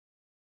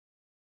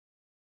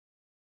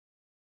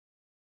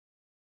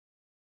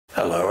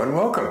Hello and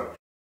welcome.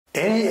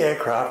 Any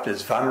aircraft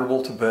is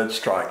vulnerable to bird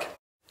strike.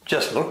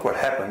 Just look what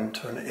happened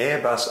to an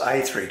Airbus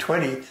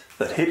A320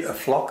 that hit a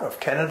flock of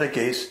Canada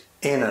geese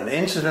in an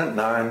incident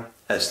known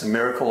as the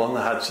Miracle on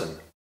the Hudson.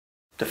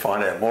 To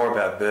find out more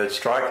about bird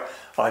strike,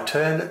 I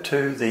turned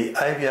to the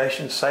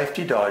Aviation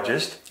Safety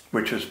Digest,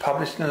 which was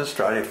published in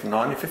Australia from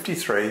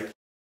 1953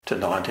 to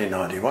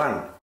 1991.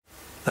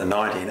 The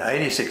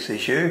 1986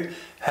 issue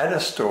had a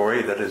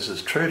story that is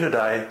as true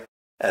today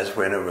as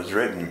when it was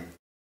written.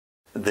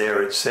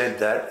 There it said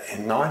that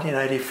in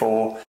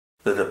 1984,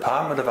 the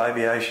Department of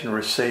Aviation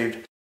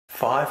received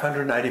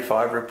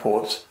 585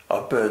 reports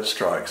of bird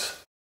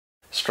strikes.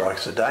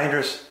 Strikes are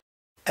dangerous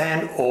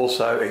and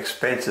also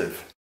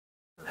expensive.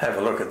 Have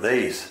a look at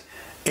these.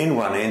 In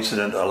one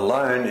incident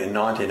alone in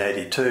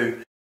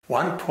 1982,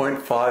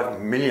 1.5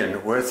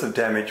 million worth of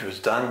damage was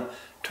done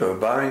to a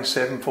Boeing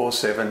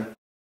 747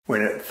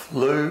 when it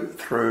flew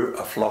through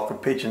a flock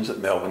of pigeons at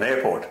Melbourne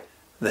Airport.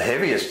 The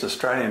heaviest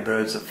Australian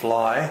birds that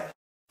fly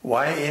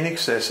weigh in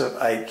excess of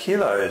 8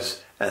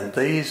 kilos, and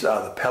these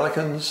are the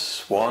pelicans,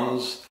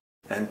 swans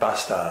and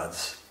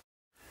bustards.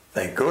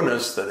 Thank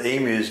goodness that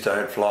emus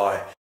don't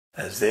fly,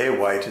 as their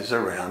weight is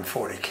around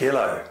 40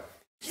 kilo.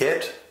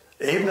 Yet,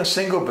 even a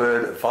single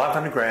bird of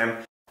 500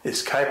 grams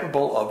is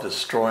capable of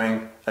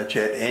destroying a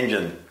jet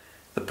engine.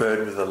 The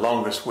bird with the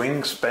longest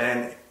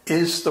wingspan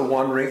is the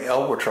wandering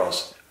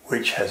albatross,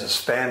 which has a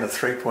span of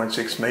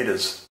 3.6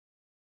 metres.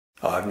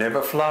 I've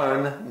never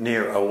flown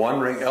near a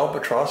wandering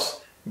albatross,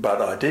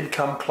 but I did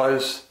come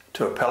close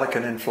to a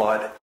pelican in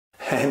flight,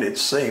 and it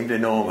seemed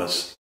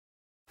enormous.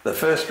 The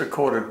first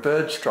recorded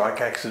bird strike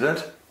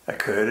accident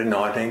occurred in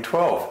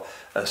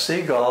 1912. A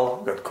seagull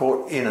got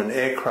caught in an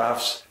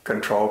aircraft's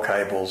control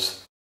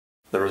cables.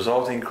 The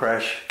resulting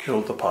crash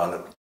killed the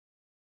pilot.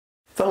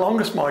 The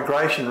longest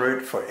migration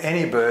route for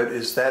any bird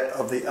is that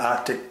of the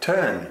Arctic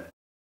tern.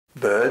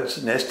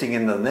 Birds nesting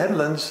in the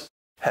Netherlands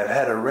have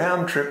had a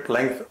round-trip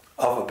length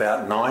of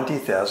about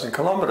 90,000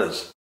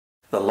 kilometres,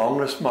 the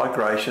longest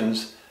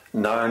migrations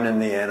known in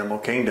the animal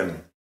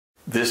kingdom.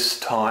 This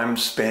time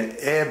spent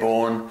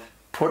airborne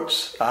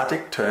puts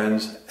Arctic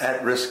terns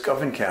at risk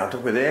of encounter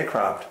with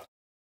aircraft.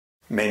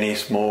 Many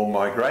small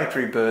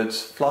migratory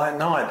birds fly at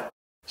night,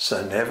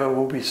 so never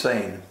will be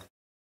seen.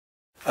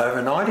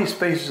 Over 90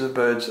 species of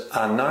birds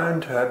are known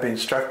to have been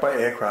struck by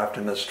aircraft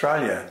in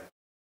Australia.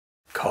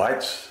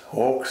 Kites,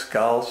 hawks,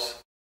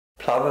 gulls,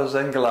 plovers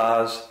and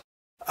galahs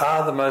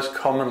are the most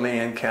commonly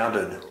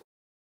encountered.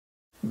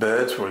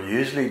 Birds will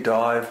usually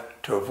dive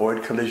to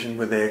avoid collision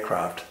with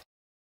aircraft.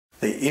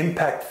 The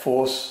impact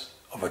force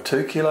of a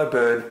 2 kilo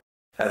bird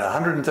at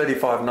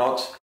 135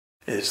 knots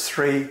is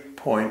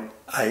 3.8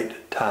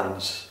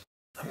 tonnes.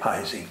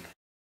 Amazing.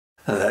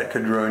 And that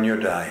could ruin your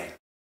day.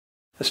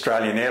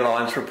 Australian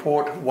Airlines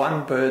report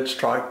one bird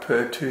strike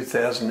per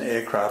 2,000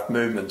 aircraft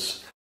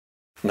movements.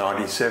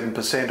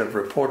 97% of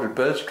reported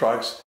bird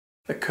strikes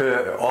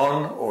occur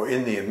on or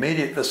in the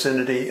immediate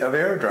vicinity of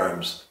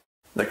aerodromes.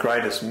 The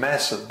greatest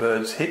mass of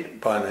birds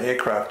hit by an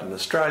aircraft in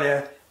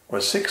Australia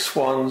was 6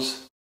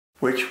 swans,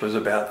 which was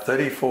about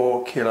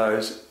 34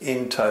 kilos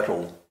in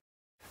total.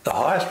 The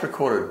highest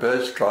recorded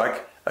bird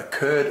strike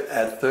occurred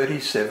at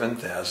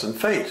 37,000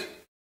 feet.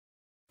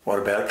 What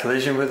about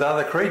collision with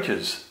other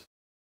creatures?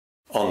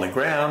 On the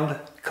ground,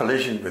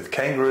 collision with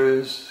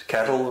kangaroos,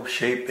 cattle,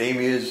 sheep,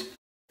 emus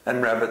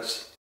and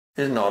rabbits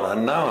is not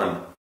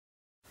unknown.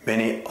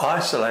 Many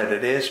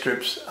isolated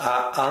airstrips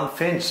are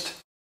unfenced,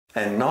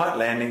 and night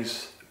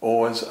landings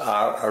always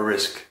are a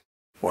risk.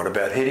 What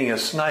about hitting a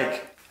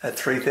snake at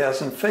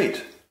 3,000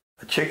 feet,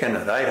 a chicken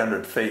at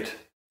 800 feet,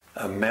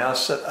 a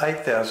mouse at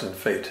 8,000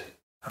 feet,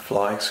 a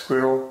flying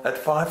squirrel at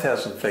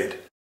 5,000 feet?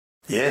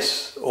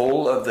 Yes,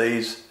 all of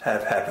these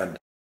have happened.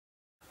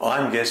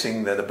 I'm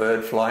guessing that a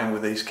bird flying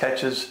with these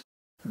catches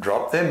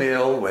dropped their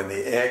meal when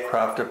the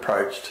aircraft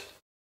approached.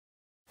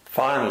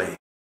 Finally,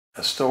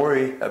 a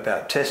story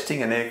about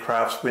testing an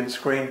aircraft's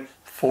windscreen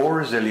for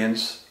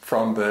resilience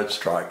from bird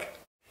strike.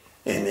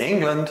 In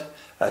England,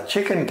 a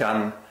chicken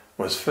gun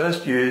was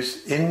first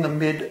used in the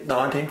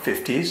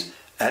mid-1950s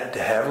at de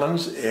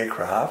Havilland's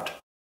aircraft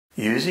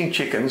using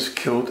chickens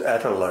killed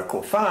at a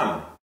local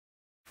farm.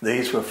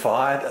 These were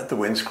fired at the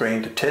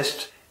windscreen to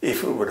test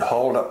if it would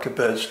hold up to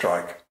bird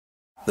strike.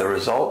 The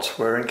results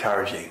were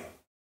encouraging.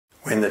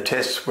 When the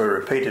tests were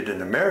repeated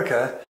in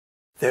America,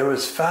 there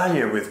was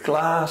failure with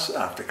glass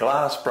after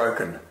glass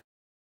broken.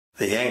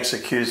 The Yanks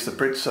accused the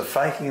Brits of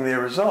faking their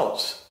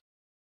results.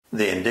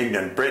 The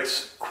indignant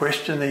Brits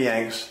questioned the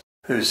Yanks,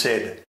 who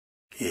said,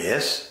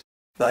 yes,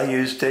 they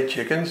used dead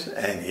chickens,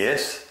 and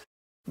yes,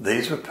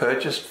 these were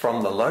purchased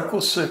from the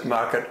local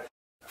supermarket,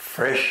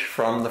 fresh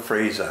from the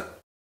freezer.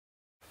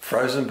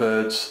 Frozen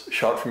birds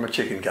shot from a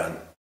chicken gun.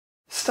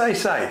 Stay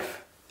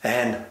safe,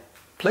 and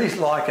please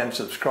like and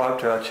subscribe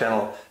to our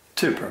channel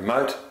to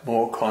promote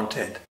more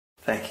content.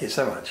 Thank you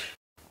so much.